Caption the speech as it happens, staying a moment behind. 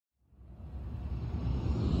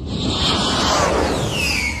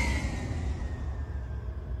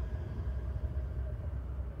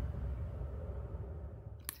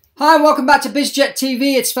Hi and welcome back to Biz Jet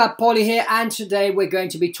TV. It's Fab Poli here, and today we're going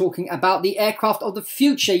to be talking about the aircraft of the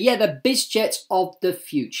future. Yeah, the Biz Jets of the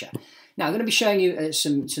future. Now, I'm going to be showing you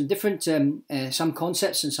some different some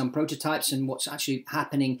concepts and some prototypes and what's actually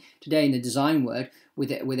happening today in the design world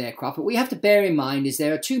with aircraft. But what we have to bear in mind is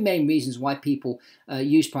there are two main reasons why people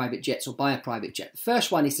use private jets or buy a private jet. The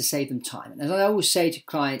first one is to save them time. And as I always say to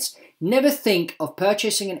clients, never think of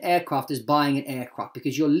purchasing an aircraft as buying an aircraft,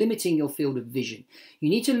 because you're limiting your field of vision. You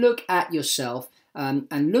need to look at yourself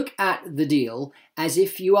and look at the deal as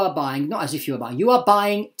if you are buying, not as if you are buying, you are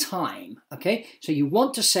buying time, okay? So you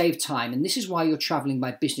want to save time, and this is why you're traveling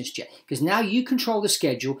by business jet, because now you control the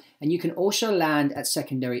schedule and you can also land at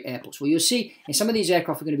secondary airports. Well, you'll see in some of these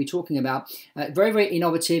aircraft we're going to be talking about, very, very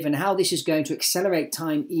innovative, and how this is going to accelerate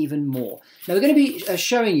time even more. Now, we're going to be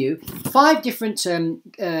showing you 5 different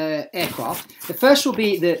aircraft. The first will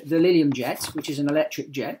be the Lilium jet, which is an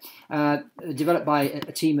electric jet, developed by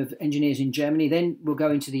a team of engineers in Germany. Then we'll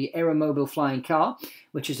go into the Aeromobile flying car,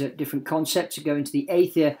 which is a different concept, to go into the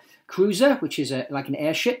Aether Cruiser, which is like an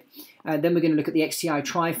airship. Then we're going to look at the XTI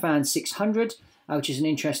Trifan 600, which is an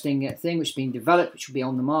interesting thing which is being developed, which will be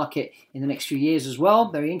on the market in the next few years as well.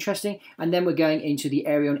 Very interesting. And then we're going into the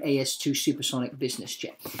Aerion AS2 supersonic business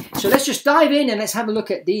jet. So let's just dive in and let's have a look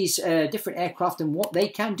at these different aircraft and what they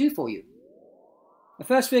can do for you. The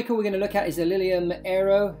first vehicle we're going to look at is the Lilium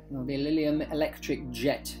Aero, or the Lilium Electric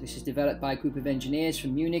Jet. This is developed by a group of engineers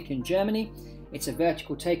from Munich in Germany. It's a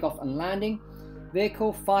vertical takeoff and landing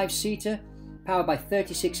vehicle, 5-seater, powered by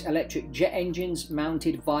 36 electric jet engines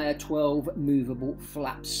mounted via 12 movable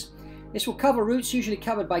flaps. This will cover routes usually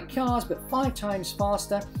covered by cars, but 5 times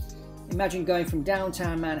faster. Imagine going from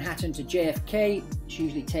downtown Manhattan to JFK, which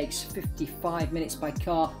usually takes 55 minutes by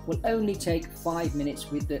car, will only take 5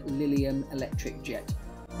 minutes with the Lilium Electric Jet.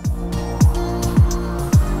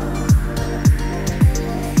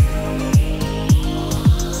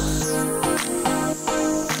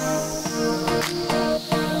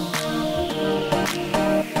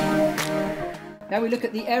 Now we look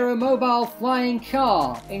at the Aeromobile flying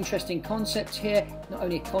car. Interesting concept here. Not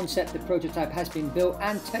only a concept, the prototype has been built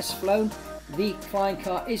and test flown. The flying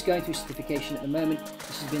car is going through certification at the moment.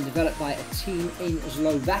 This has been developed by a team in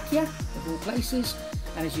Slovakia, of all places.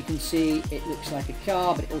 And as you can see, it looks like a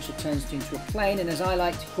car, but it also turns into a plane. And as I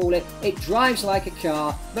like to call it, it drives like a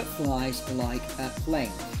car, but flies like a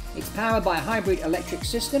plane. It's powered by a hybrid electric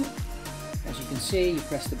system. As you can see, you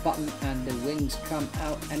press the button and the wings come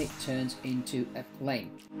out and it turns into a plane.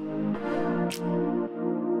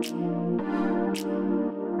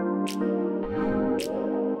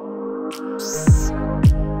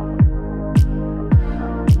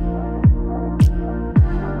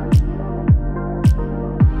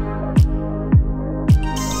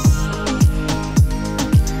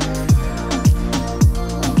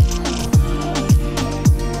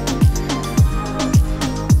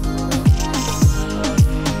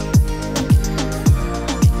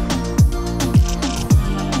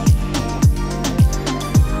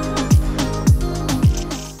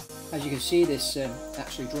 See, this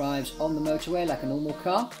actually drives on the motorway like a normal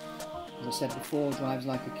car. As I said before, drives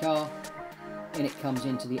like a car. And it comes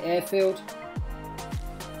into the airfield.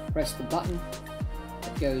 Press the button.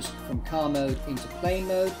 It goes from car mode into plane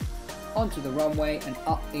mode, onto the runway and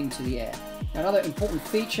up into the air. Now, another important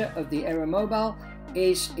feature of the Aeromobile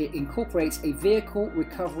is it incorporates a vehicle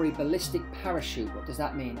recovery ballistic parachute. What does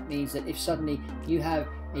that mean? It means that if suddenly you have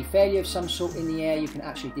a failure of some sort in the air, you can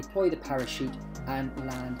actually deploy the parachute and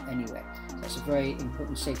land anywhere. So that's a very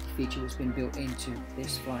important safety feature that's been built into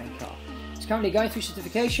this flying car. It's currently going through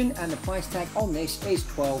certification, and the price tag on this is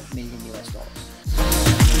 $12 million US.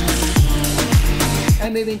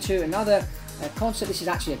 And moving to another concept. This is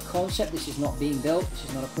actually a concept. This is not being built. This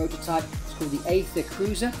is not a prototype. It's called the Aether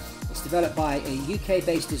Cruiser. It's developed by a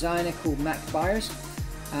UK-based designer called Mac Byers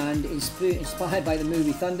and inspired by the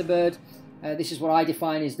movie Thunderbird. This is what I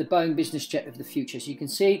define as the Boeing business jet of the future. So you can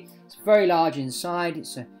see it's very large inside.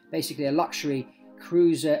 It's basically a luxury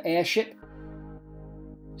cruiser airship.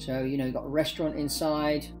 So, you know, you've got a restaurant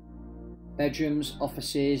inside, bedrooms,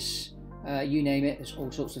 offices, you name it. There's all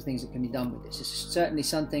sorts of things that can be done with this. This is certainly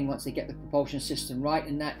something, once they get the propulsion system right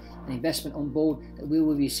and that, an investment on board, that we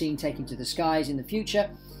will be seeing taken to the skies in the future.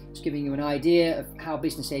 It's giving you an idea of how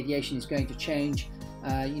business aviation is going to change.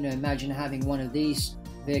 You know, imagine having one of these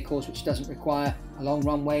vehicles which doesn't require a long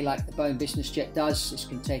runway like the Boeing business jet does. This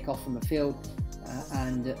can take off from a field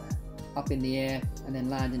and up in the air and then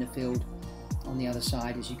land in a field on the other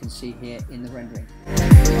side, as you can see here in the rendering.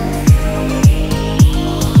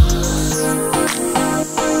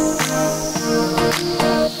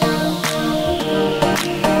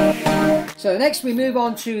 So next we move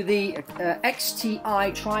on to the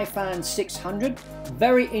XTI Trifan 600.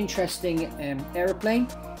 Very interesting aeroplane.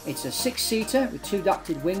 It's a 6-seater with 2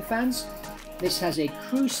 ducted wing fans. This has a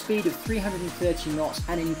cruise speed of 330 knots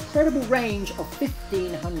and an incredible range of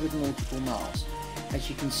 1,500 nautical miles. As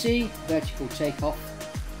you can see, vertical takeoff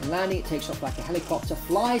and landing, it takes off like a helicopter,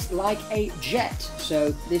 flies like a jet. So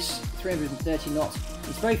this 330 knots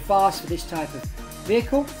is very fast for this type of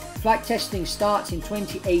vehicle. Flight testing starts in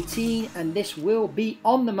 2018 and this will be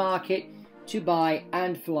on the market to buy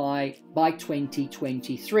and fly by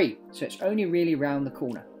 2023. So it's only really around the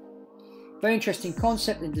corner. Very interesting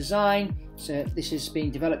concept and design. So this is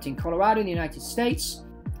being developed in Colorado in the United States.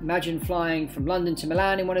 Imagine flying from London to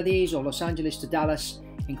Milan in one of these, or Los Angeles to Dallas.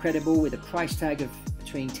 Incredible, with a price tag of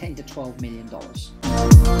between $10 to $12 million.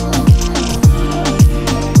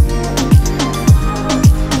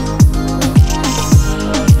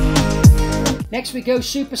 Next we go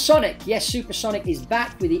Supersonic. Yes, Supersonic is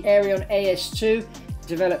back with the Airline AS2,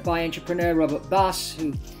 developed by entrepreneur Robert Bass,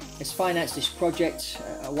 who has financed this project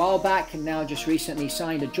a while back and now just recently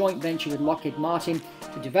signed a joint venture with Lockheed Martin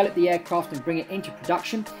to develop the aircraft and bring it into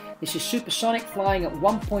production. This is supersonic, flying at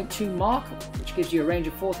 1.2 Mach, which gives you a range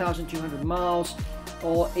of 4,200 miles,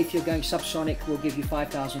 or if you're going subsonic, will give you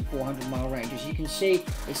 5,400 mile range. As you can see,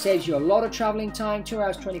 it saves you a lot of traveling time, 2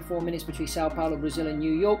 hours 24 minutes between Sao Paulo, Brazil and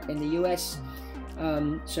New York in the US.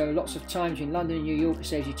 So lots of time between London and New York. It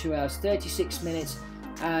saves you 2 hours 36 minutes.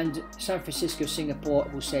 And San Francisco, Singapore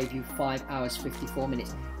will save you 5 hours 54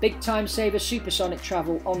 minutes. Big time saver, supersonic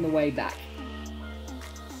travel on the way back.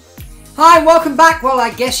 Hi and welcome back. Well,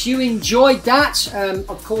 I guess you enjoyed that.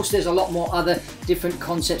 Of course, there's a lot more other different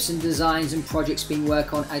concepts and designs and projects being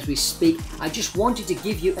worked on as we speak. I just wanted to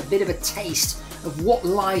give you a bit of a taste of what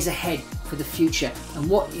lies ahead for the future, and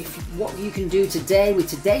what you can do today with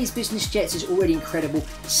today's business jets is already incredible,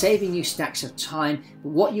 saving you stacks of time. But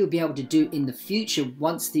what you'll be able to do in the future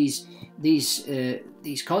once these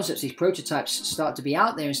concepts, these prototypes start to be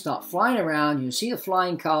out there and start flying around, you'll see the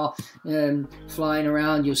flying car flying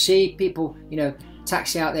around. You'll see people,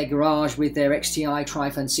 taxi out their garage with their XTI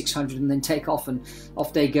Trifan 600 and then take off, and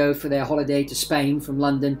off they go for their holiday to Spain from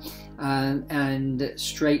London, and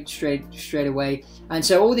straight away. And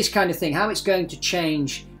so all this kind of thing, how it's going to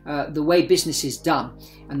change the way business is done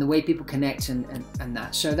and the way people connect and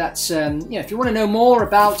that. So that's, if you want to know more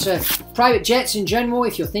about private jets in general,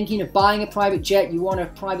 if you're thinking of buying a private jet, you want a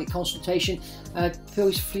private consultation,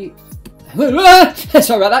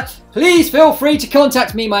 sorry about that. Please feel free to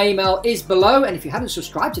contact me. My email is below, and if you haven't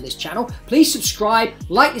subscribed to this channel, please subscribe,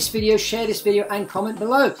 like this video, share this video and comment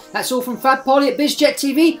below. That's all from Fab Poli at Biz Jet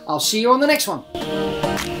TV. I'll see you on the next one.